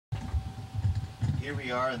Here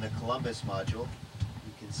we are in the Columbus module.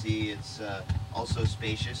 You can see it's also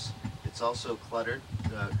spacious. It's also cluttered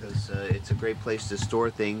because it's a great place to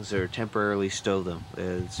store things or temporarily stow them.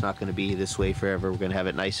 It's not going to be this way forever. We're going to have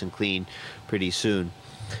it nice and clean pretty soon.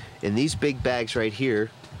 In these big bags right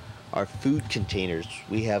here are food containers.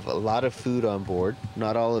 We have a lot of food on board.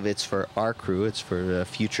 Not all of it's for our crew, it's for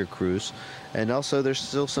future crews. And also there's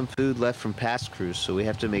still some food left from past crews, so we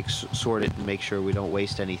have to sort it and make sure we don't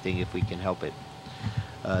waste anything if we can help it.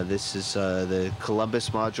 This is the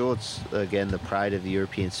Columbus module. It's again the pride of the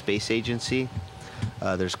European Space Agency.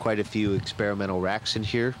 There's quite a few experimental racks in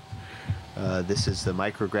here. This is the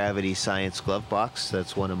microgravity science glove box.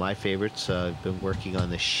 That's one of my favorites. I've been working on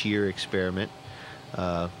the SHEAR experiment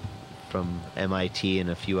from MIT and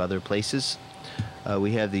a few other places.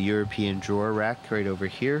 We have the European drawer rack right over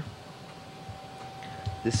here.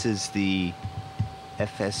 This is the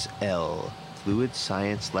FSL, Fluid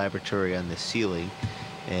Science Laboratory, on the ceiling,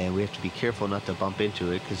 and we have to be careful not to bump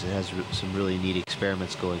into it because it has some really neat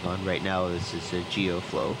experiments going on. Right now this is a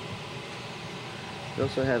GeoFlow. We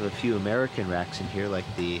also have a few American racks in here, like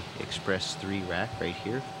the Express 3 rack right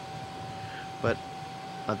here. But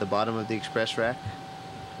at the bottom of the Express rack,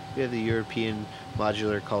 we have the European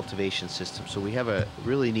Modular Cultivation System. So we have a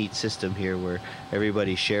really neat system here where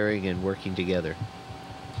everybody's sharing and working together.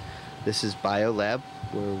 This is BioLab,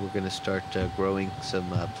 where we're going to start growing some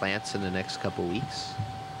plants in the next couple weeks.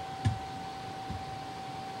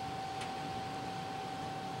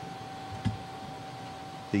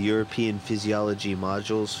 The European Physiology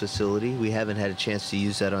Modules facility. We haven't had a chance to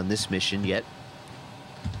use that on this mission yet.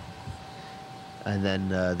 And then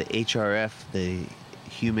the HRF, the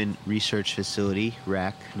Human Research Facility,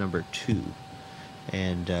 rack number 2.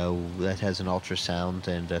 And that has an ultrasound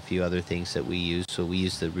and a few other things that we use. So we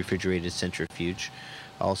use the refrigerated centrifuge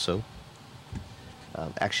also.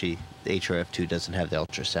 Actually, the HRF2 doesn't have the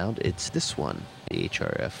ultrasound. It's this one, the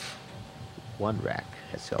HRF1 rack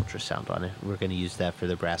has the ultrasound on it. We're going to use that for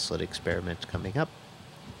the bracelet experiment coming up.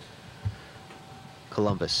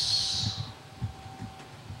 Columbus.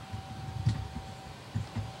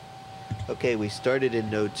 Okay, we started in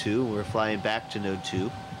Node 2. We're flying back to Node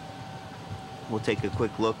 2. We'll take a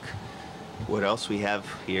quick look what else we have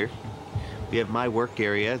here. We have my work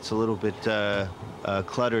area. It's a little bit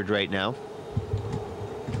cluttered right now,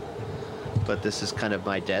 but this is kind of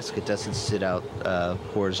my desk. It doesn't sit out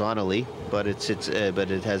horizontally, but it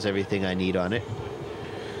has everything I need on it.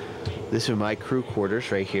 These are my crew quarters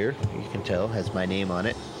right here. You can tell has my name on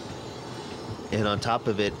it. And on top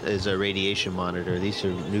of it is a radiation monitor. These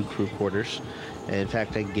are new crew quarters. And in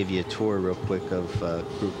fact, I can give you a tour real quick of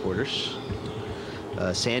crew quarters.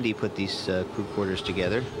 Sandy put these crew quarters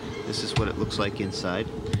together. This is what it looks like inside.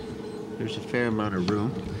 There's a fair amount of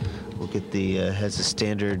room. We'll get the has a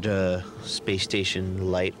standard space station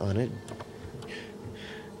light on it,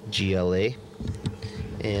 GLA,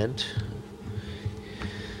 and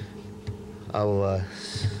I'll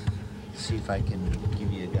see if I can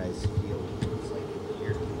give you guys a feel of what it's like in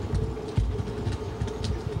here.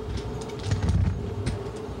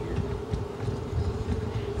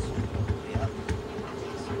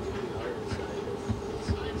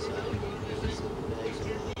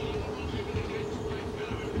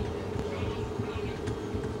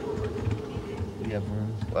 We have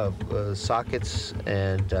room of sockets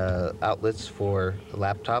and outlets for a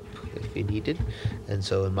laptop if you needed. And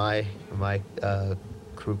so in my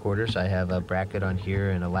crew quarters, I have a bracket on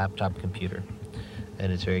here and a laptop computer,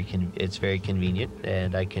 and it's very convenient,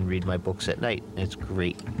 and I can read my books at night. It's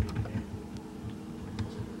great.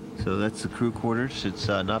 So that's the crew quarters. It's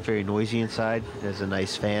not very noisy inside. It has a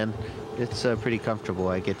nice fan. It's pretty comfortable.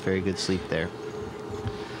 I get very good sleep there.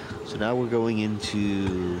 So now we're going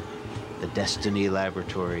into the Destiny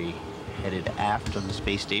Laboratory, headed aft on the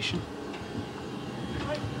space station.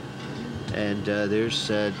 And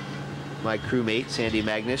there's my crewmate, Sandy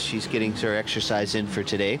Magnus. She's getting her exercise in for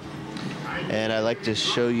today. And I'd like to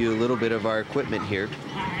show you a little bit of our equipment here.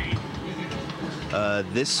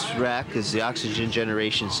 This rack is the oxygen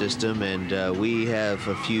generation system, and we have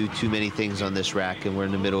a few too many things on this rack, and we're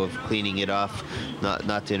in the middle of cleaning it off,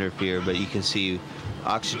 not to interfere, but you can see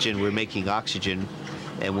oxygen, we're making oxygen,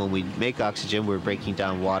 and when we make oxygen, we're breaking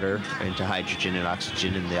down water into hydrogen and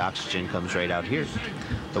the oxygen comes right out here.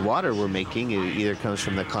 The water we're making either comes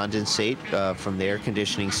from the condensate from the air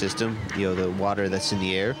conditioning system, the water that's in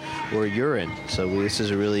the air, or urine. So this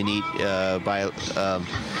is a really neat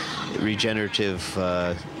regenerative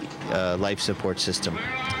life support system.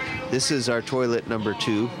 This is our toilet number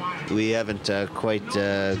 2. We haven't quite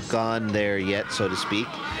gone there yet, so to speak,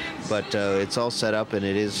 but it's all set up and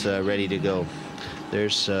it is ready to go.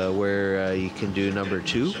 There's where you can do number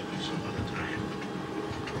 2.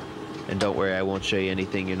 And don't worry, I won't show you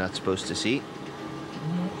anything you're not supposed to see.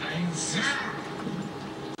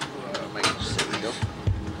 There we go.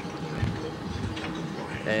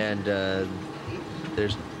 And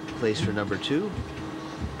there's a place for number 2.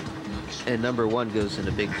 And number 1 goes in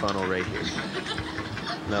a big funnel right here.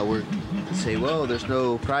 Now we're say, well, there's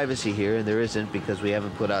no privacy here, and there isn't because we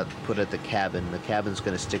haven't put out the cabin. The cabin's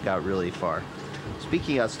going to stick out really far.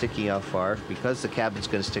 Speaking out, sticking out far, because the cabin's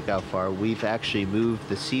going to stick out far, we've actually moved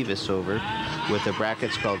the Cevis over with the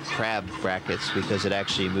brackets called crab brackets because it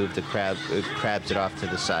actually moved the crabs it off to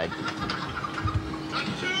the side.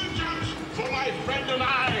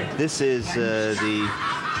 This is the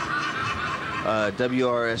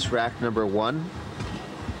WRS rack number 1,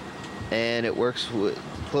 and it works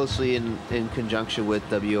closely in conjunction with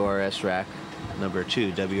WRS rack number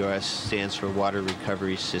 2. WRS stands for Water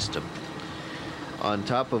Recovery System. On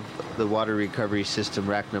top of the Water Recovery System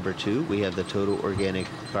rack number 2, we have the Total Organic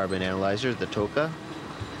Carbon Analyzer, the TOCA,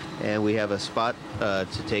 and we have a spot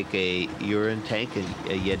to take a urine tank, a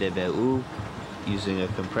YEDEVU, using a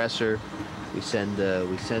compressor. We send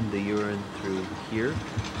the urine through here,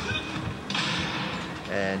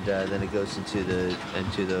 and then it goes into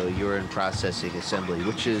the urine processing assembly,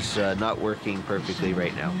 which is not working perfectly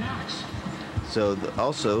right now. So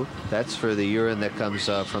also, that's for the urine that comes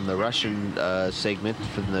from the Russian segment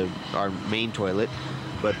from our main toilet.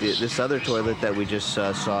 But this other toilet that we just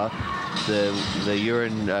saw, the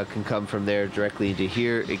urine can come from there directly into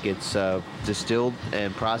here. It gets distilled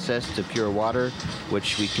and processed to pure water,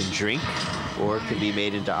 which we can drink, or it can be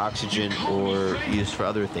made into oxygen or used for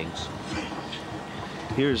other things.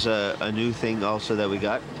 Here's a new thing also that we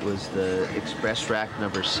got was the Express rack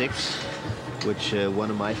number 6, which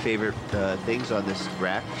one of my favorite things on this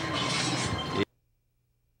rack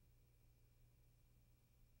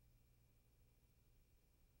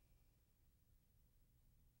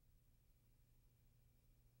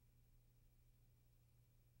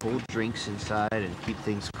hold drinks inside and keep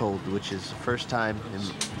things cold, which is the first time in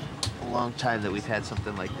a long time that we've had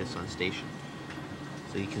something like this on station.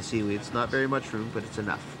 So you can see it's not very much room, but it's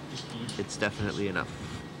enough. It's definitely enough.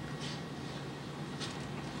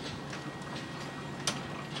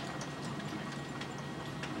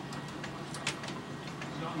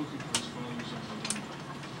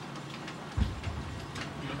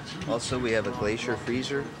 Also, we have a glacier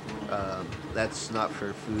freezer. That's not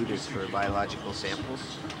for food, it's for biological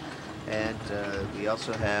samples. And we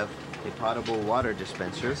also have a potable water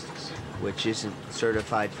dispenser, which isn't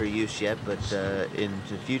certified for use yet, but in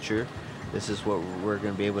the future, this is what we're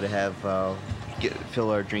going to be able to have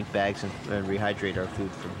fill our drink bags and rehydrate our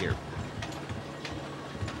food from here.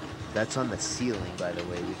 That's on the ceiling, by the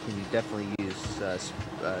way. We can definitely use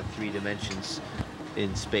 3 dimensions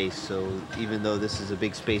in space, so even though this is a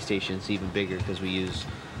big space station, it's even bigger because we use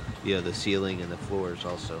the ceiling and the floors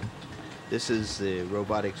also. This is the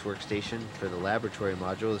robotics workstation for the laboratory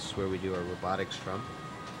module. This is where we do our robotics from.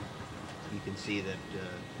 You can see that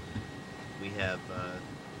we have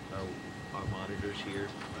our monitors here.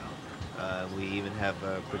 We even have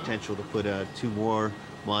potential to put 2 more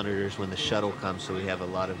monitors when the shuttle comes, so we have a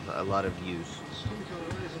lot of views.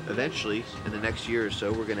 Eventually, in the next year or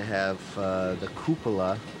so, we're going to have the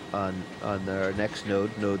cupola on our next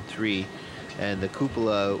node, node 3, and the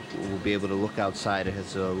cupola will be able to look outside. It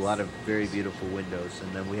has a lot of very beautiful windows,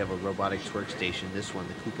 and then we have a robotics workstation. This one,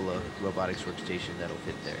 the cupola robotics workstation, that'll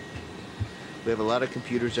fit there. We have a lot of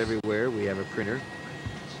computers everywhere. We have a printer,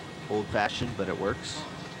 old-fashioned, but it works.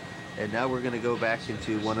 And now we're going to go back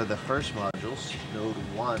into one of the first modules, node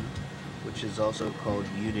 1, which is also called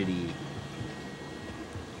Unity.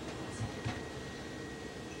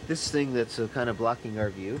 This thing that's kind of blocking our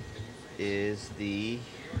view is the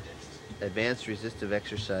Advanced Resistive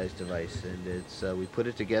Exercise Device, and it's we put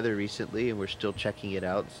it together recently and we're still checking it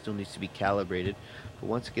out. It still needs to be calibrated, but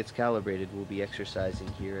once it gets calibrated, we'll be exercising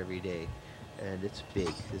here every day. And it's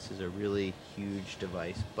big. This is a really huge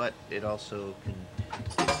device, but it also can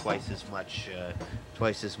get twice as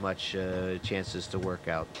much chances to work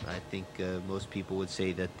out. I think most people would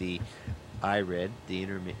say that the IRED, the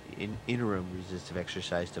interim resistive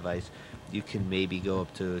exercise device, you can maybe go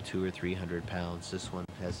up to 200 or 300 pounds. This one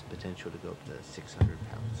has the potential to go up to 600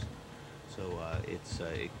 pounds. So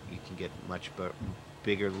you can get much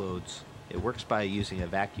bigger loads. It works by using a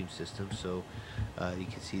vacuum system, so you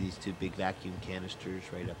can see these 2 big vacuum canisters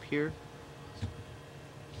right up here.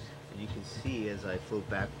 And you can see as I float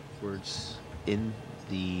backwards in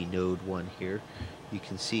the node 1 here, you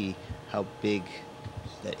can see how big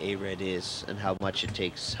that ARED is and how much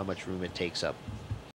room it takes up.